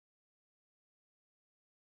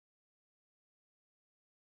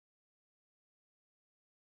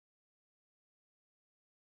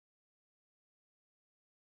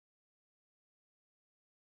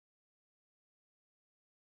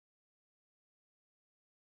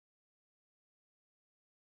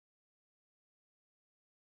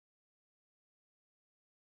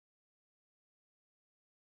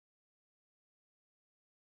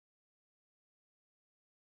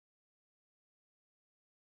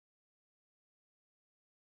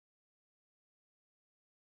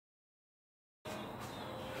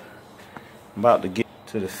I'm about to get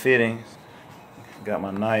to the fittings. Got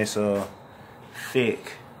my nice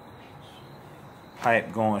thick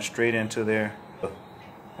pipe going straight into there.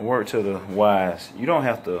 Work to the wise. You don't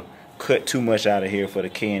have to cut too much out of here for the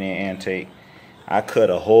K&N intake. I cut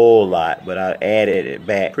a whole lot, but I added it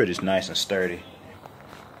back. Pretty nice and sturdy.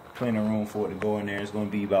 Plenty of room for it to go in there. It's going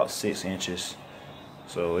to be about 6 inches.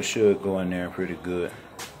 So it should go in there pretty good.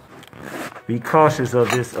 Be cautious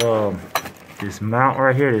of this this mount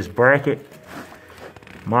right here, this bracket.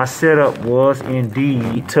 My setup was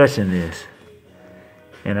indeed touching this.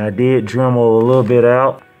 And I did Dremel a little bit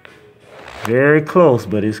out. Very close,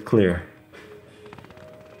 but it's clear.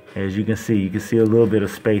 As you can see a little bit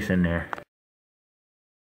of space in there.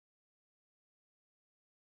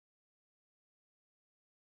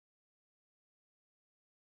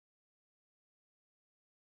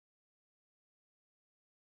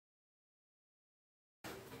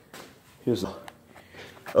 Here's an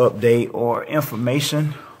update or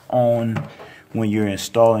information on when you're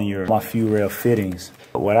installing my fuel rail fittings.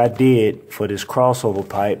 What I did for this crossover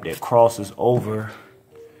pipe that crosses over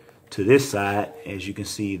to this side, as you can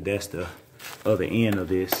see, that's the other end of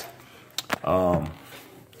this. A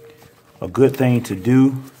good thing to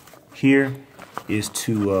do here is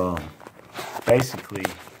to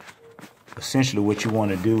essentially what you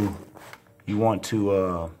want to do, you want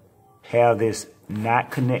to have this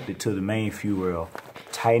not connected to the main fuel rail.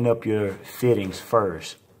 Tighten up your fittings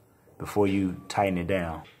first before you tighten it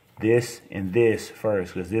down. This and this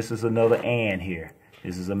first, because this is another and here.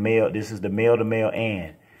 This is the male to male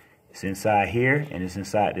and. It's inside here and it's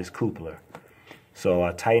inside this coupler. So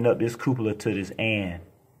I tighten up this coupler to this and,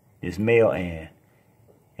 this male and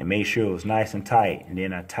make sure it was nice and tight. And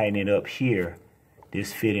then I tighten it up here,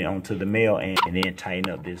 this fitting onto the male and then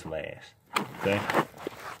tighten up this last. Okay?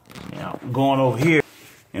 Now going over here,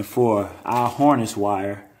 and for our harness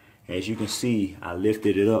wire, as you can see, I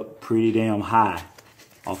lifted it up pretty damn high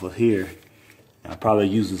off of here. I'll probably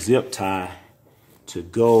use a zip tie to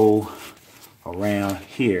go around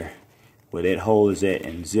here where that hole is at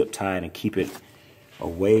and zip tie it and keep it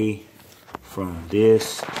away from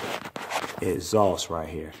this exhaust right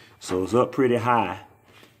here. So it's up pretty high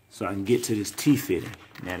so I can get to this T-fitting.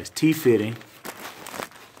 Now this T-fitting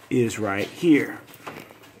is right here.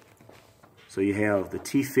 So you have the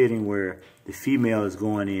T-fitting where the female is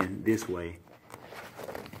going in this way,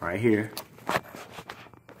 right here.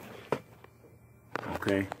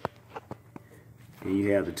 Okay. And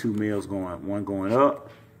you have the two males going, one going up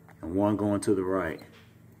and one going to the right.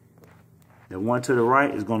 The one to the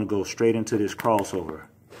right is going to go straight into this crossover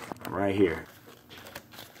right here.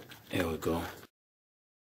 There we go.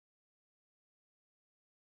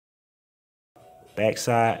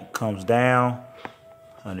 Backside comes down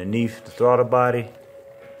underneath the throttle body,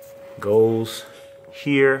 goes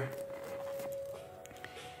here,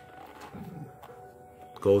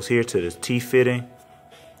 goes here to the T-fitting,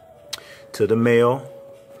 to the male.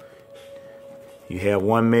 You have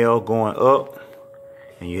one male going up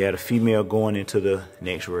and you have a female going into the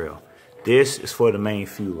next rail. This is for the main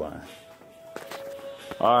fuel line.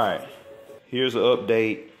 Alright, here's an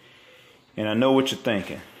update, and I know what you're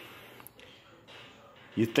thinking.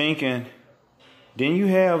 You're thinking, didn't you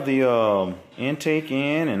have the intake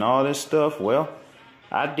in and all this stuff? Well,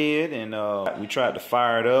 I did, and we tried to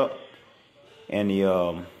fire it up, and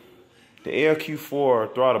the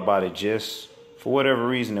LQ4 throttle body just, for whatever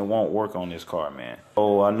reason, it won't work on this car, man.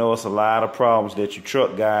 Oh, I know it's a lot of problems that you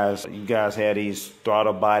truck guys, you guys have these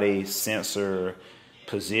throttle body sensor,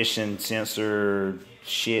 position sensor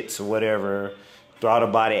shits or whatever, throttle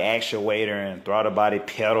body actuator and throttle body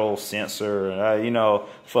pedal sensor, you know,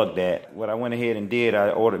 fuck that. What I went ahead and did, I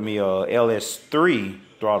ordered me a LS3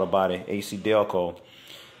 throttle body, AC Delco,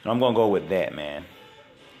 and I'm gonna go with that, man.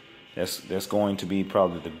 That's going to be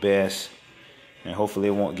probably the best, and hopefully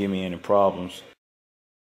it won't give me any problems.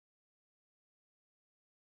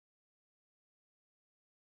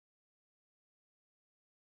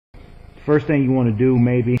 First thing you want to do,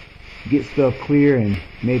 maybe get stuff clear and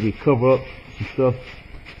maybe cover up some stuff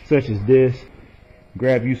such as this.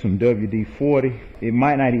 Grab you some WD-40. It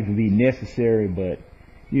might not even be necessary, but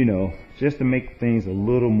you know, just to make things a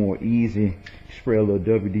little more easy, spray a little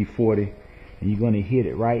WD-40, and you're going to hit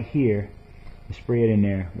it right here and spray it in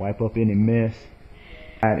there, wipe up any mess.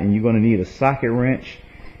 And you're going to need a socket wrench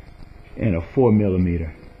and a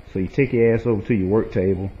 4mm. So you take your ass over to your work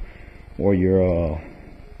table or your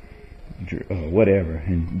whatever,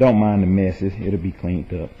 and don't mind the messes, it'll be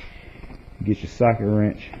cleaned up. Get your socket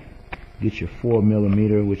wrench, get your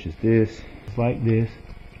 4mm, which is this, just like this,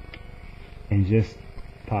 and just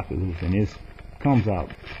pop it loose, and this comes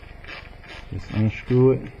out. Just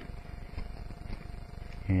unscrew it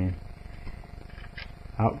and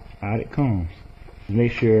out it comes.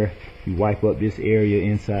 Make sure you wipe up this area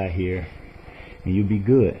inside here and you'll be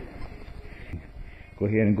good. Go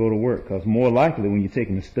ahead and go to work, because more likely when you're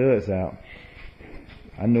taking the studs out,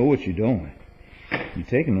 I know what you're doing. You're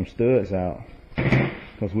taking them studs out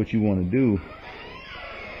because what you want to do,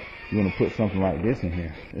 you want to put something like this in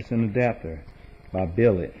here. It's an adapter by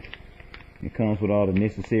Billet. It comes with all the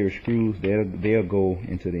necessary screws. They'll go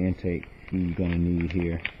into the intake you're going to need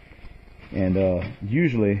here. And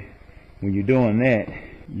usually when you're doing that,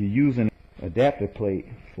 you're using an adapter plate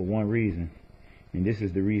for one reason, and this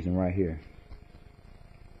is the reason right here.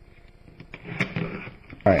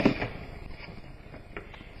 Alright.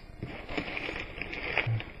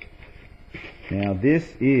 Now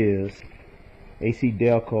this is AC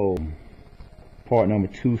Delco part number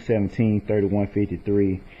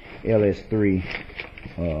 217-3153 LS3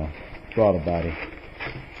 throttle body.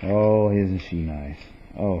 Oh, isn't she nice?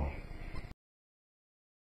 Oh.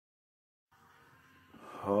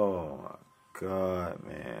 Oh my God,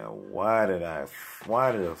 man.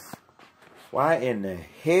 Why in the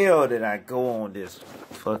hell did I go on this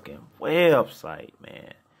fucking website,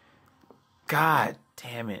 man? God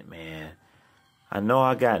damn it, man. I know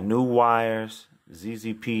I got new wires,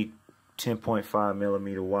 ZZP 10.5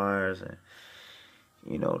 millimeter wires, and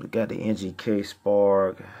you know, they got the NGK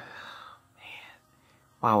Spark. Man,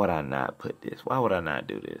 why would I not put this? Why would I not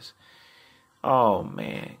do this? Oh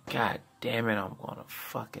man, God damn it, I'm gonna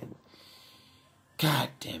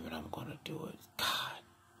do it. God.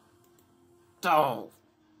 Oh,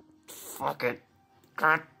 fuck it.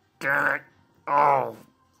 God damn it. Oh,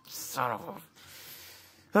 son of a...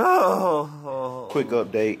 Oh. Quick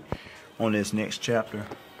update on this next chapter.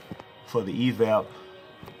 For the E-valve,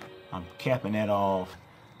 I'm capping that off.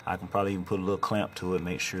 I can probably even put a little clamp to it,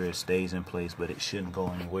 make sure it stays in place, but it shouldn't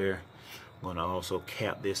go anywhere. I'm gonna also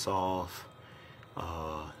cap this off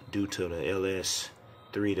due to the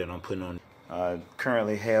LS3 that I'm putting on. I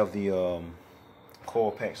currently have the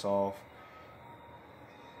coil packs off.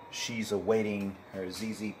 She's awaiting her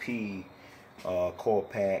ZZP coil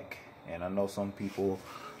pack, and I know some people,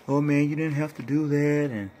 oh man, you didn't have to do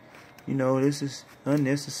that, and you know, this is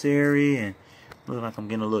unnecessary, and look like I'm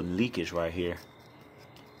getting a little leakage right here.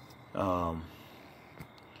 Let's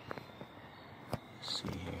see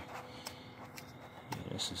here.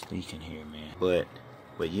 Yeah, this is leaking here, man. But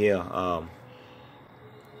yeah,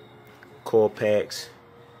 coil packs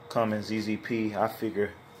coming, ZZP. I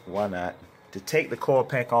figure why not? To take the coil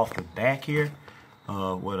pack off the back here,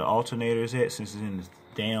 where the alternator is at, since it's in the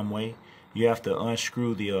damn way, you have to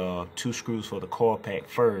unscrew the 2 screws for the coil pack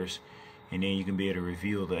first, and then you can be able to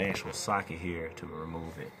reveal the actual socket here to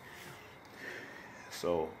remove it.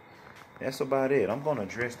 So that's about it. I'm gonna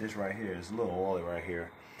address this right here. It's a little oily right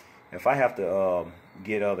here. If I have to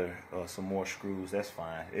get some more screws, that's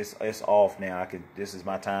fine. It's off now. This is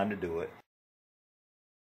my time to do it.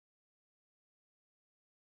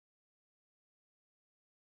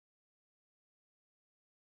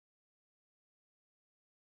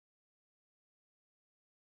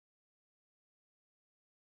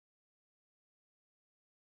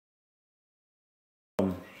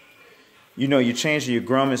 You know, you're changing your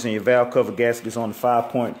grommets and your valve cover gaskets on the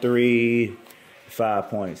 5.3,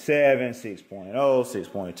 5.7, 6.0,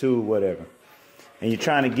 6.2, whatever. And you're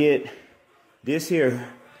trying to get this here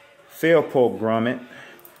fail poke grommet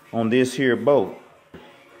on this here bolt.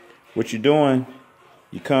 What you're doing,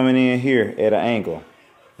 you're coming in here at an angle,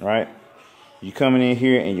 right? You're coming in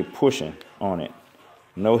here and you're pushing on it.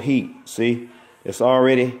 No heat, see? It's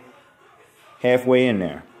already halfway in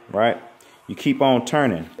there, right? You keep on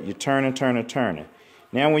turning. You're turning.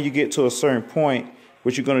 Now when you get to a certain point,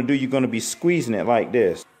 what you're going to do, you're going to be squeezing it like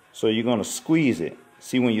this. So you're going to squeeze it.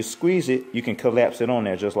 See, when you squeeze it, you can collapse it on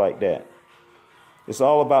there just like that. It's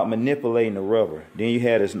all about manipulating the rubber. Then you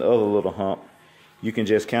have this other little hump. You can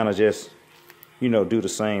just kind of you know, do the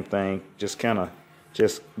same thing. Just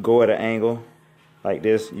go at an angle like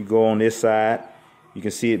this. You go on this side. You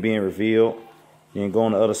can see it being revealed. Then go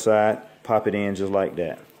on the other side. Pop it in just like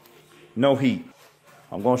that. No heat.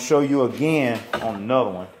 I'm going to show you again on another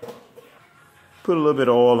one. Put a little bit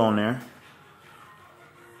of oil on there.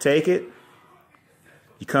 Take it.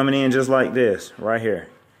 You're coming in just like this, right here.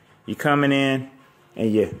 You're coming in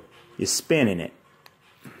and you're spinning it.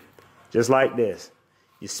 Just like this.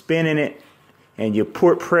 You're spinning it and you're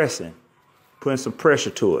putting some pressure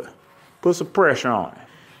to it. Put some pressure on it.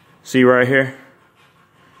 See right here?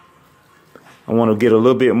 I want to get a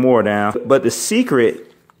little bit more down. But the secret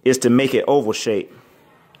is to make it oval shape,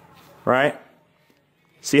 right?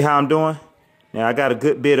 See how I'm doing? Now I got a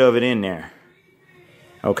good bit of it in there.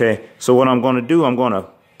 Okay, so what I'm going to do, I'm going to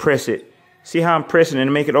press it. See how I'm pressing it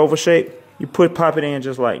to make it oval shape? You pop it in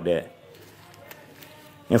just like that.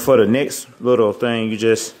 And for the next little thing, you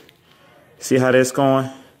just see how that's going?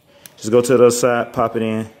 Just go to the other side, pop it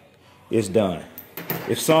in. It's done.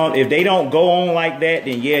 If they don't go on like that,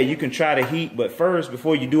 then yeah, you can try the heat. But first,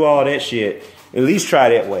 before you do all that shit, at least try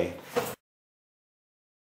that way.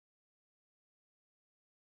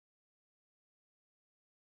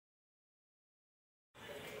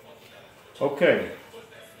 Okay,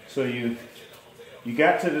 so you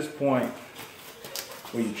got to this point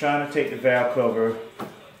where you're trying to take the valve cover,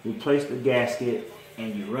 replace the gasket,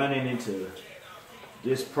 and you're running into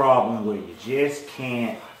this problem where you just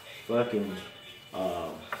can't fucking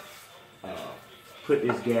put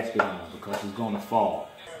this gasket on because it's going to fall.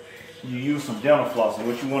 You use some dental floss, and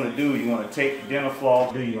what you want to do, you want to take dental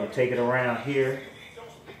floss, you're going to take it around here.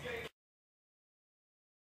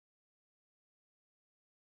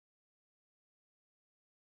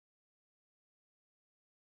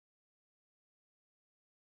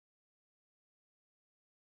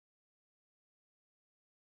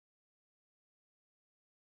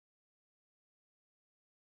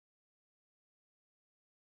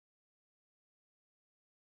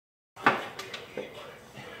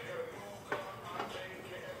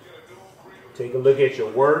 Take a look at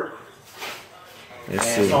your work. Let's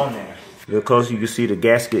see. It's on there. Real close, you can see the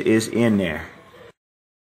gasket is in there.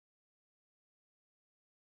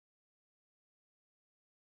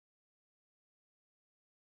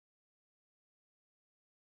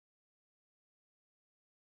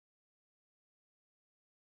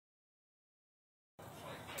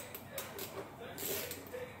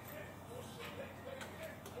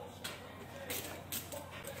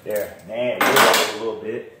 There, now it goes a little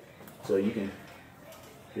bit. So you can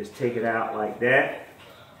just take it out like that.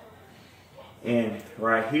 And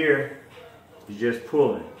right here, you're just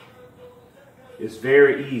pulling. It's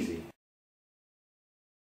very easy.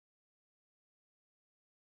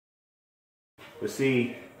 But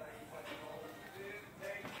see,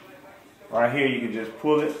 right here you can just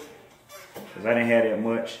pull it, because I didn't have that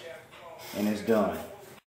much, and it's done.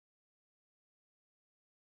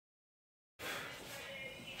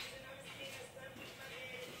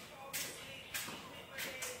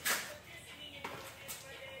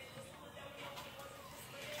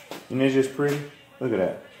 And it's just pretty. Look at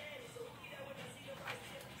that.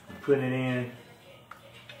 Putting it in.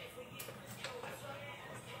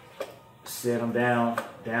 Set them down,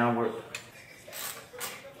 downward.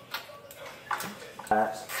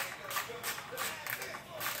 That's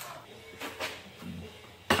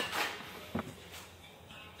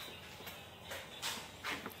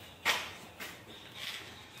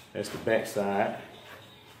the back side.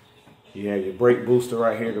 You have your brake booster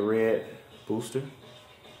right here, the red booster.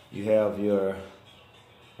 You have your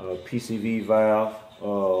PCV valve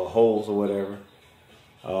holes or whatever.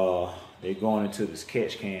 They're going into this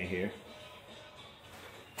catch can here.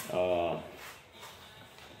 Let's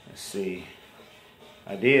see.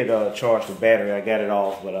 I did charge the battery. I got it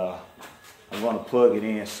off, but I'm going to plug it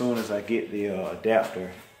in as soon as I get the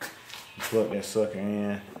adapter. Plug that sucker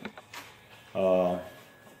in.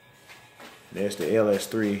 There's the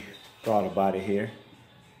LS3 throttle body here.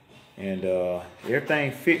 And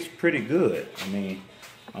everything fits pretty good. I mean,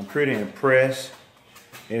 I'm pretty impressed.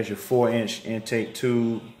 There's your 4-inch intake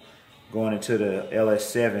tube going into the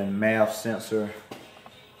LS7 MAF sensor.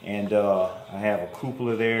 And I have a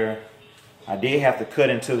cupola there. I did have to cut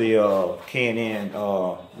into the K&N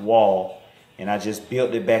wall, and I just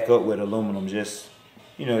built it back up with aluminum, just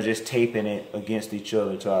taping it against each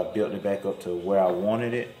other until I built it back up to where I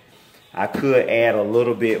wanted it. I could add a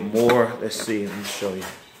little bit more. Let's see, let me show you.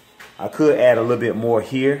 I could add a little bit more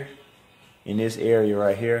here in this area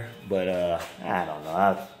right here, but I don't know.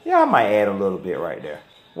 I might add a little bit right there.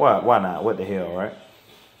 Why not? What the hell, right?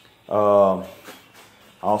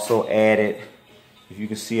 Also added, if you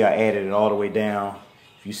can see, I added it all the way down.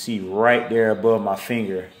 If you see right there above my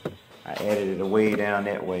finger, I added it way down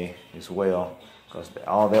that way as well, because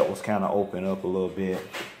all that was kind of open up a little bit.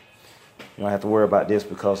 You don't have to worry about this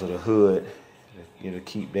because of the hood. It'll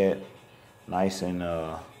keep that nice and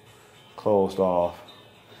closed off.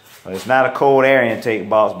 It's not a cold air intake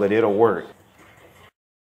box, but it'll work.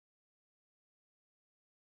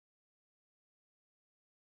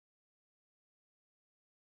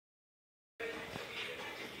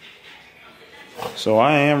 So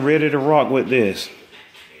I am ready to rock with this.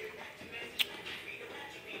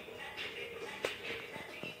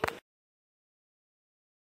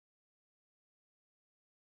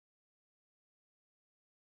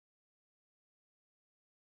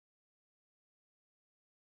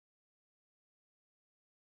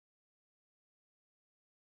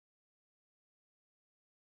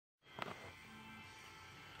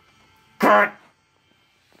 God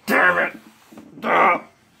damn it.